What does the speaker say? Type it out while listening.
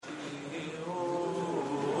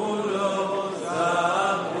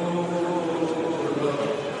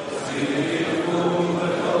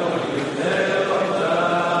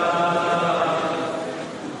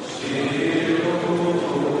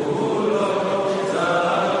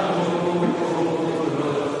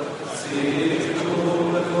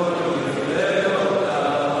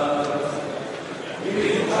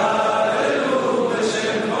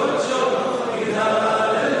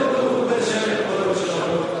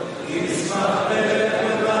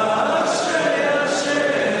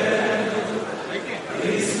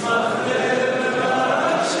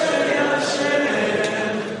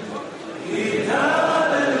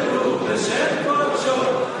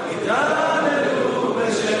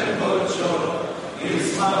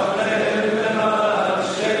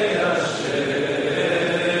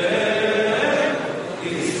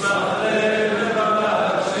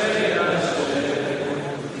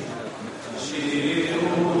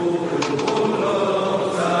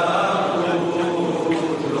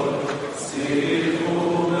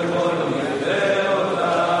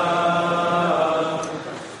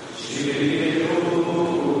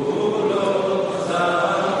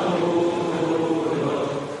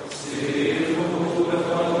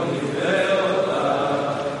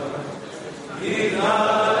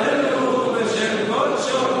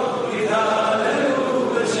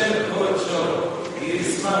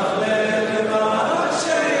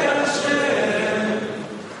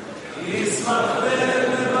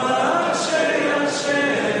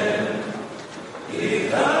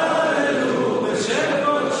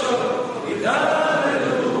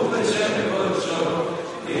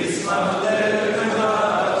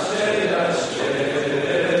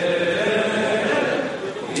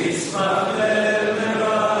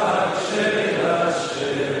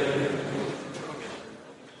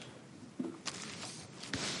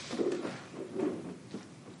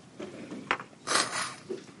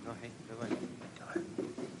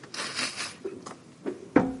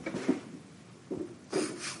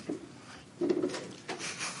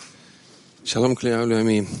שלום כלי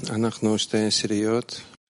העולמי, אנחנו שתי עשיריות,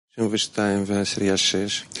 62 ועשירייה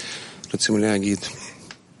 6. רוצים להגיד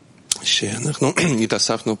שאנחנו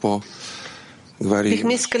התאספנו פה גברים.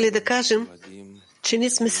 Бихме искали да кажем, че ние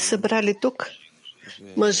сме се събрали тук,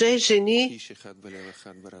 мъже и жени,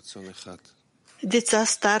 деца,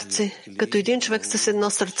 старци, като един човек с едно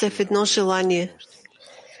сърце в едно желание,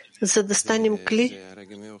 за да станем кли,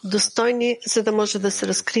 достойни, за да може да се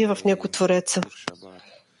разкрие в него Твореца.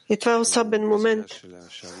 И това е особен момент.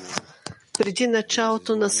 Преди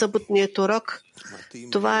началото на съботният урок,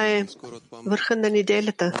 това е върха на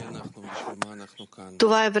неделята.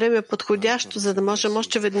 Това е време подходящо, за да можем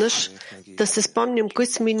още веднъж да се спомним кои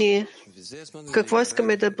сме ние, какво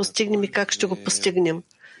искаме да постигнем и как ще го постигнем.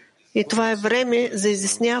 И това е време за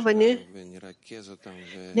изясняване.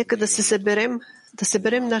 Нека да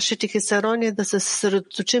съберем нашите хесарони, да се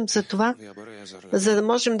съсредоточим за това, за да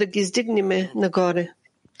можем да ги издигнем нагоре.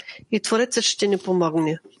 И Творецът ще ни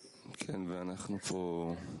помогне.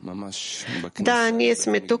 Да, ние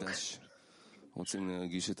сме тук.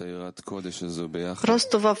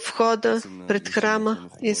 Просто в входа пред храма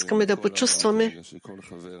искаме да почувстваме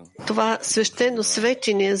това свещено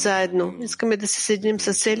светение заедно. Искаме да се съединим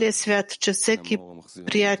с целия свят, че всеки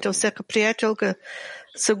приятел, всяка приятелка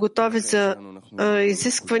са готови за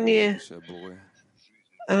изискване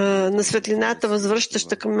на светлината,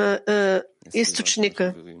 възвръщаща към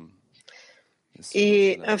източника.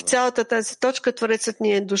 И в цялата тази точка Творецът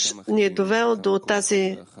ни е довел до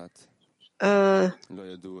тази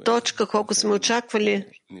точка, колко сме очаквали,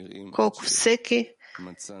 колко всеки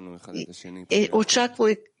е очаквал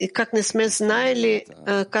и как не сме знаели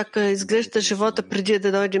как изглежда живота преди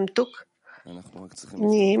да дойдем тук.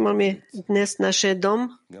 Ние имаме днес нашия дом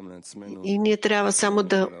и ние трябва само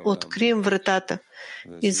да открием вратата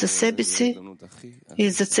и за себе си,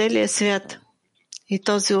 и за целия свят. И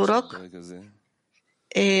този урок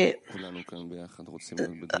е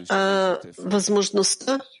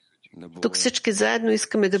възможността. Тук всички заедно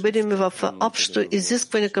искаме да бъдем в общо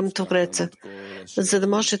изискване към Твореца, за да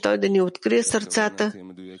може Той да ни открие сърцата,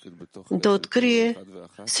 да открие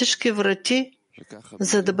всички врати,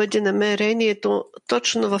 за да бъде намерението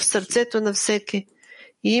точно в сърцето на всеки.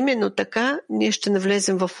 И именно така ние ще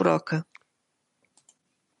навлезем в урока.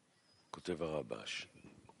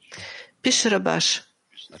 Пише Рабаш.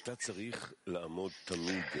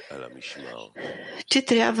 Ти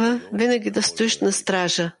трябва винаги да стоиш на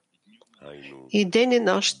стража. И ден и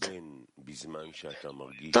нощ.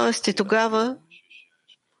 Тоест и тогава,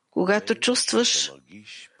 когато чувстваш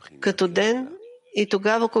като ден, и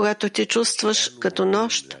тогава, когато ти чувстваш като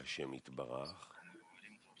нощ,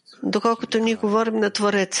 доколкото ние говорим на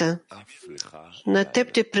Твореца, на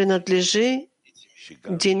теб ти принадлежи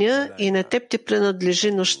деня и на теб ти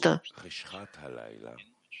принадлежи нощта,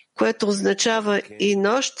 което означава и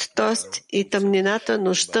нощ, т.е. и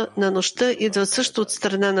тъмнината на нощта идва също от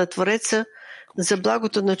страна на Твореца за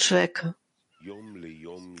благото на човека.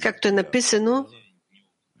 Както е написано,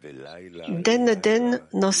 ден на ден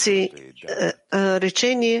носи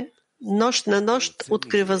речение, нощ на нощ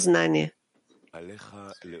открива знание.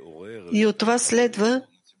 И от това следва,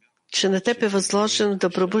 че на теб е възложено да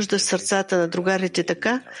пробуждаш сърцата на другарите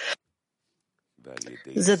така,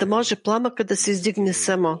 за да може пламъка да се издигне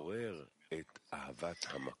само.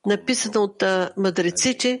 Написано от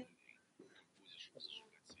мъдреците,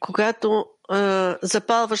 когато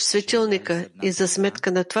запалваш светилника и за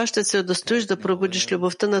сметка на това ще се удостоиш да пробудиш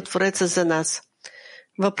любовта на Твореца за нас.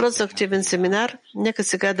 Въпрос за активен семинар. Нека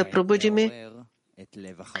сега да пробудим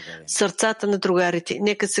сърцата на другарите.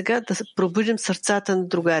 Нека сега да пробудим сърцата на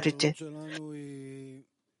другарите.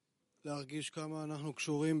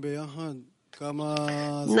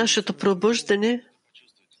 Нашето пробуждане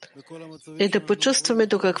е да почувстваме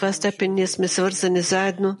до каква степен ние сме свързани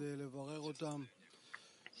заедно,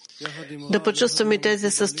 да почувстваме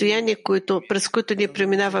тези състояния, през които ние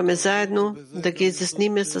преминаваме заедно, да ги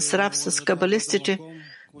изясниме с Рав, с кабалистите,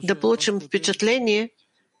 да получим впечатление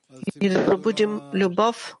и да пробудим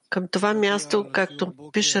любов към това място, както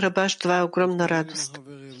пише Рабаш, това е огромна радост.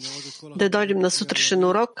 Да дойдем на сутрешен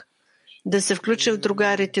урок, да се включим в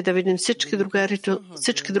другарите, да видим всички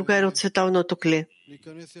другари от световното кли.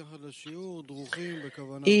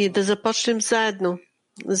 И да започнем заедно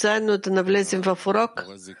заедно да навлезем в урок,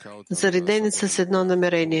 заредени с едно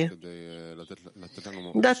намерение.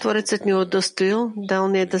 Да, Творецът ни удостоил, дал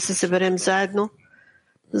ни да се съберем заедно,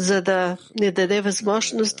 за да ни даде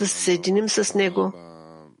възможност да се съединим с Него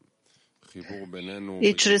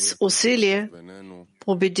и чрез усилие,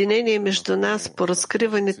 обединение между нас, по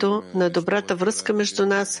разкриването на добрата връзка между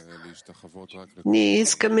нас, ние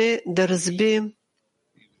искаме да разбием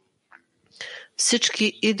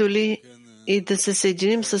всички идоли и да се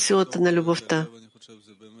съединим със силата на любовта.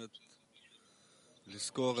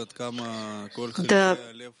 Да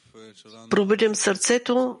пробудим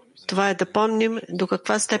сърцето, това е да помним до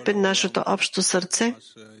каква степен нашето общо сърце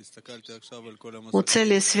от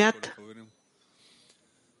целия свят.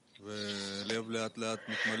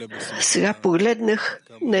 Сега погледнах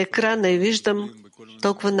на екрана и виждам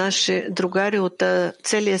толкова наши другари от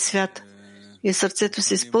целия свят и сърцето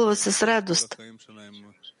се изпълва с радост,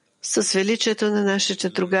 с величието на нашите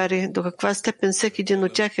другари, до каква степен всеки един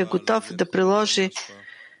от тях е готов да приложи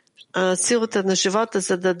силата на живота,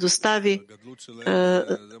 за да достави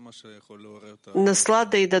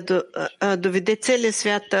наслада и да доведе целия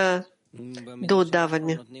свят до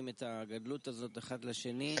отдаване.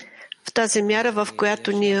 В тази мяра, в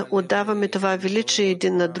която ние отдаваме това величие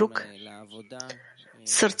един на друг,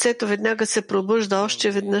 сърцето веднага се пробужда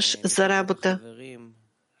още веднъж за работа.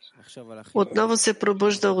 Отново се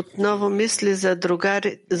пробужда, отново мисли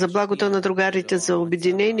за благото на другарите, за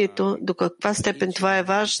обединението, до каква степен това е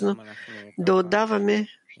важно да отдаваме,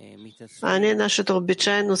 а не нашето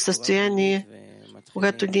обичайно състояние,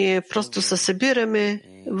 когато ние просто се събираме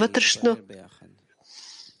вътрешно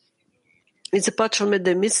и започваме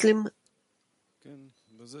да мислим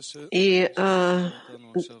и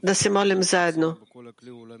да се молим заедно.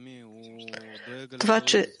 Това,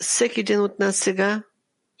 че всеки един от нас сега,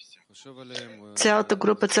 цялата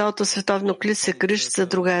група, цялото световно кли се грижи за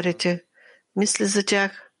другарите, мисли за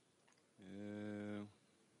тях.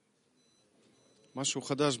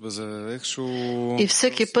 И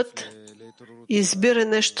всеки път избира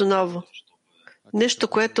нещо ново, нещо,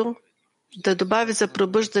 което да добави за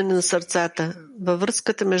пробуждане на сърцата, във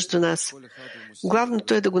връзката между нас.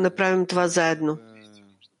 Главното е да го направим това заедно.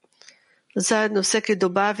 Заедно всеки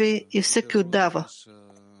добави и всеки отдава.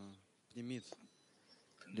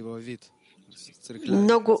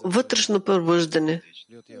 Много вътрешно пробуждане,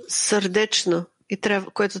 сърдечно,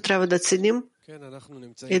 което трябва да ценим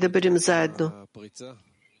и да бъдем заедно.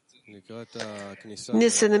 Ние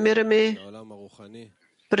се намираме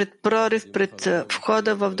пред прорив, пред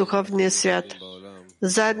входа в духовния свят,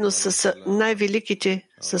 заедно с най-великите,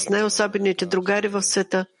 с най-особените другари в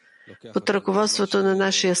света, под ръководството на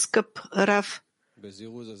нашия скъп Рав,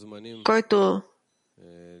 който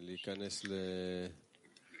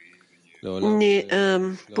ни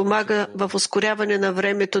помага в ускоряване на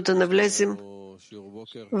времето да навлезем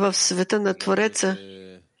в света на Твореца.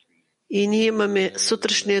 И ние имаме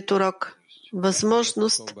сутрешният урок,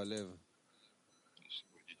 възможност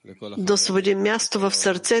да освободим място в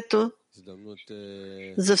сърцето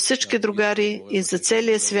за всички другари и за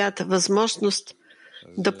целия свят, възможност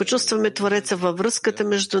да почувстваме Твореца във връзката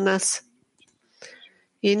между нас.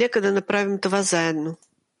 И нека да направим това заедно.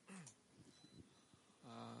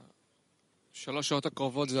 В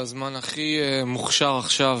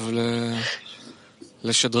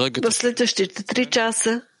следващите 3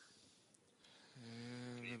 часа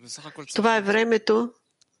това е времето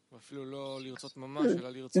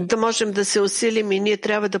да можем да се усилим и ние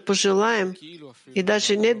трябва да пожелаем и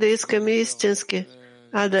даже не да искаме истински,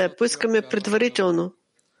 а да поискаме предварително,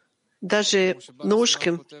 даже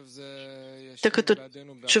наушким. Тъй като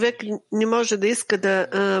човек не може да иска да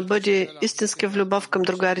бъде истински в любов към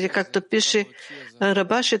другарите, както пише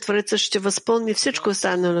Рабаши, Творецът ще възпълни всичко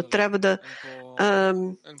останало. Трябва да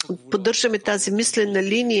поддържаме тази мислена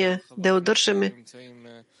линия, да я удържаме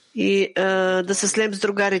и да се слеем с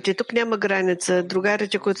другарите. Тук няма граница.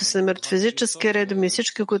 Другарите, които се намират физически редом и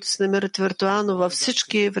всички, които се намират виртуално във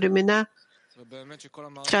всички времена,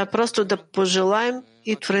 трябва просто да пожелаем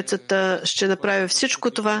и Творецът ще направи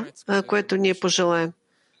всичко това, което ние пожелаем.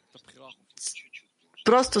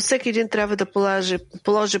 Просто всеки един трябва да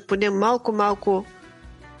положи поне малко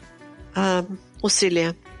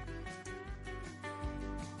усилия.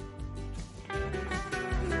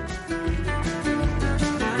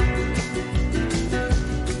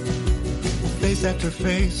 Face after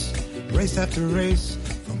face, race after race,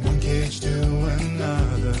 from one cage to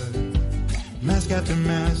another. Mask after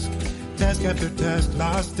mask, task after task,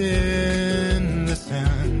 lost in the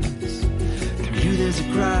sands. Through you there's a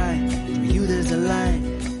cry, through you there's a light,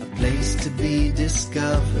 a place to be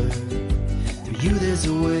discovered. Through you there's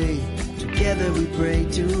a way to Together we pray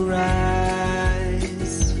to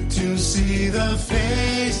rise, to see the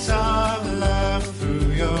face of love through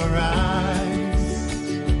your eyes.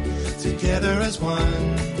 Together as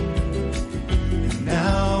one, and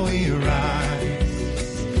now we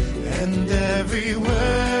rise, and every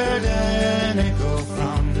word an echo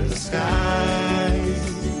from the skies,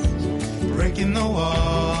 breaking the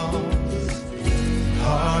walls,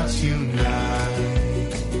 hearts unite.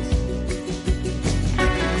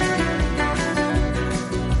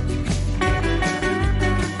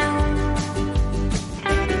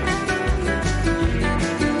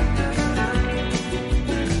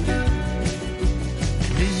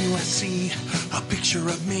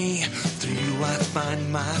 Of me, through you I find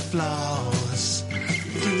my flaws.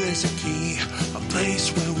 Through there's a key, a place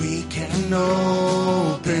where we can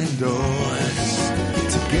open doors.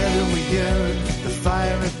 Together we give the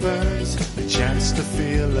fire it burns, a chance to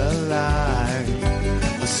feel alive.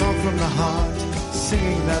 A song from the heart,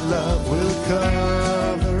 singing that love will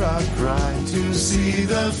cover our cry. To see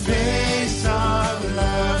the face of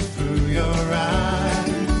love through your eyes.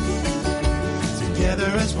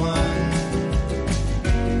 Together as one,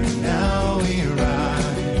 now we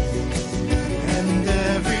rise, and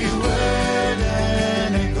every word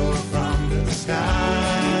an echo from the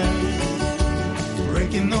sky,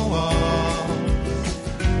 breaking the wall,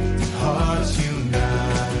 hearts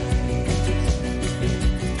unite.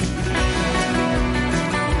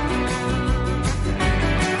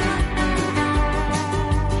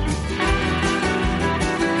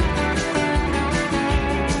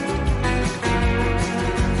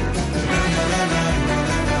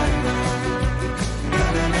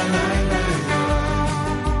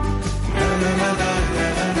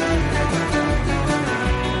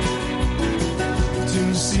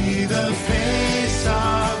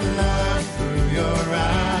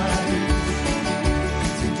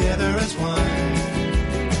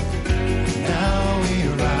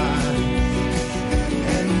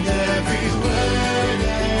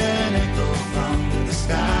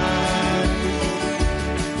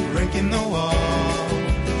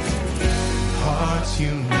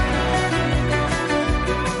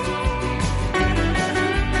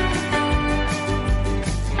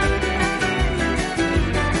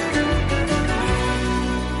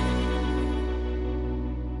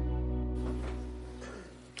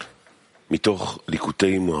 מתוך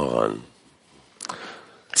ליקוטי מוהר"ן.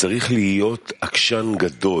 צריך להיות עקשן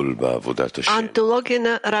גדול בעבודת השם. Антология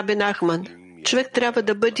на Рабин Ахман. Човек трябва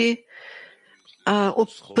да бъде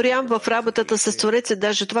упрям в работата с Твореца,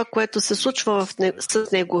 даже това, което се случва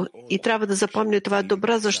с него. И трябва да запомни това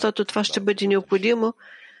добре, защото това ще бъде необходимо,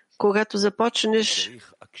 когато започнеш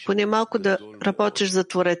поне малко да работиш за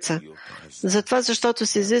Твореца. Затова, защото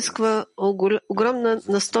се изисква огромна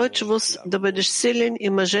настойчивост да бъдеш силен и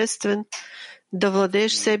мъжествен, да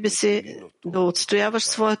владееш себе си, да отстояваш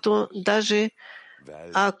своето, даже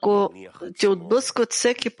ако те отблъскват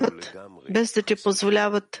всеки път, без да ти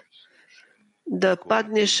позволяват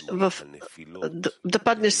да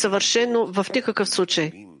паднеш съвършено в никакъв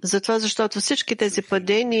случай. Затова, защото всички тези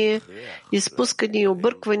падения, изпускания и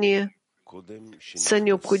обърквания са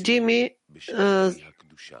необходими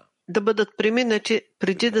да бъдат преминати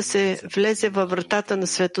преди да се влезе във вратата на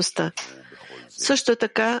светостта. Също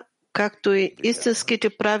така, както и истинските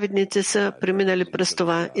праведници са преминали през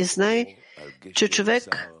това. И знай, че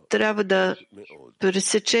човек трябва да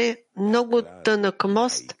пресече много тънък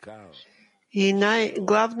мост и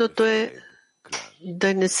най-главното е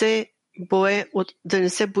да не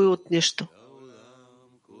се бои от нищо.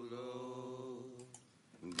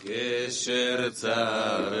 גשר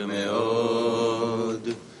צר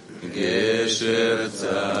מאוד, גשר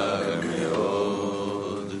צר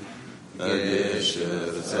מאוד,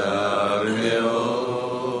 גשר צר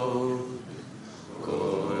מאוד,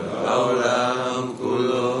 כל העולם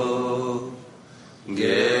כולו,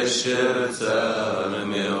 גשר צר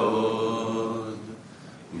מאוד,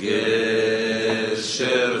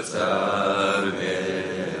 גשר צר מאוד.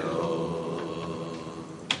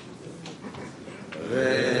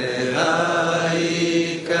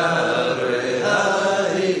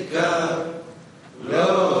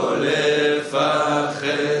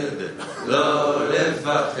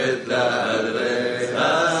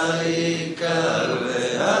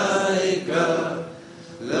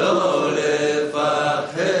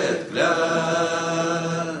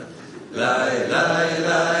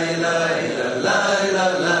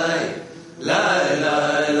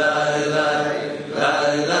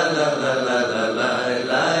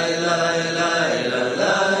 La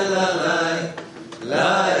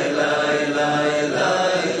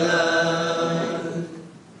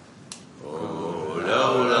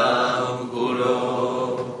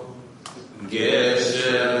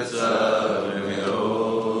גשר צר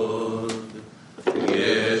מאוד,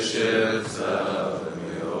 גשר צר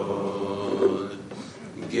מאוד,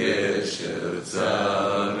 גשר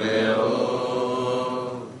צר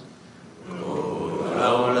מאוד, כל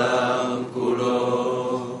העולם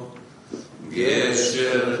כולו,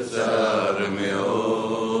 גשר צר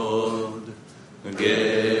מאוד,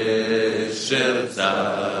 גשר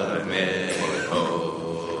צר מאוד,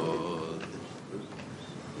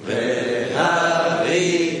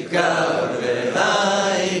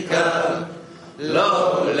 והעיקר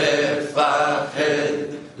לא לפחד,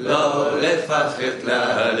 לא לפחד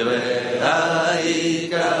כלל,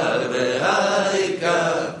 והעיקר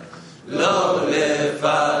לא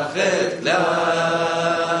לפחד כלל,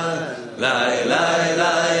 לי לי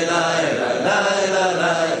לי לי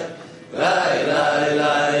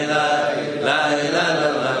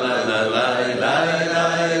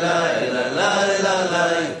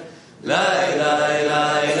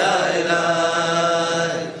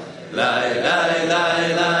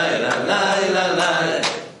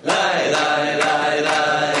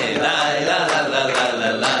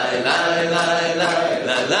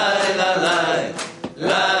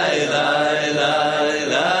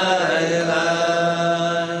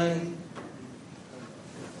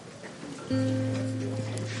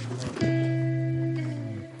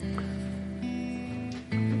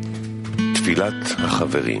תפילת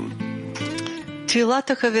החברים.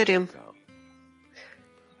 תפילת החברים.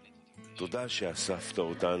 תודה שאספת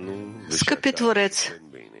אותנו Скъпи Творец,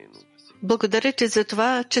 благодаря ти за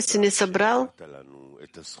това, че си ни събрал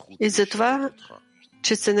и за това,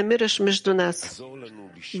 че се намираш между нас.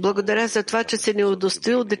 Благодаря за това, че си ни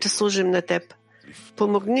удостоил да ти служим на теб.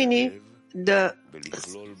 Помогни ни да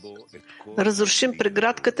разрушим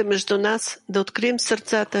преградката между нас, да открием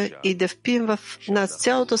сърцата и да впием в нас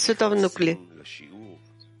цялото световно кли.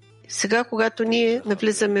 Сега, когато ние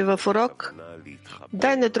навлизаме в урок,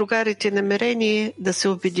 дай на другарите намерение да се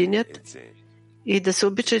обединят и да се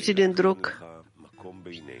обичат един друг,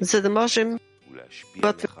 за да можем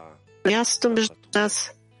да място между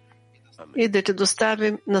нас и да ти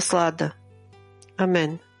доставим наслада.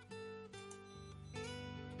 Амен.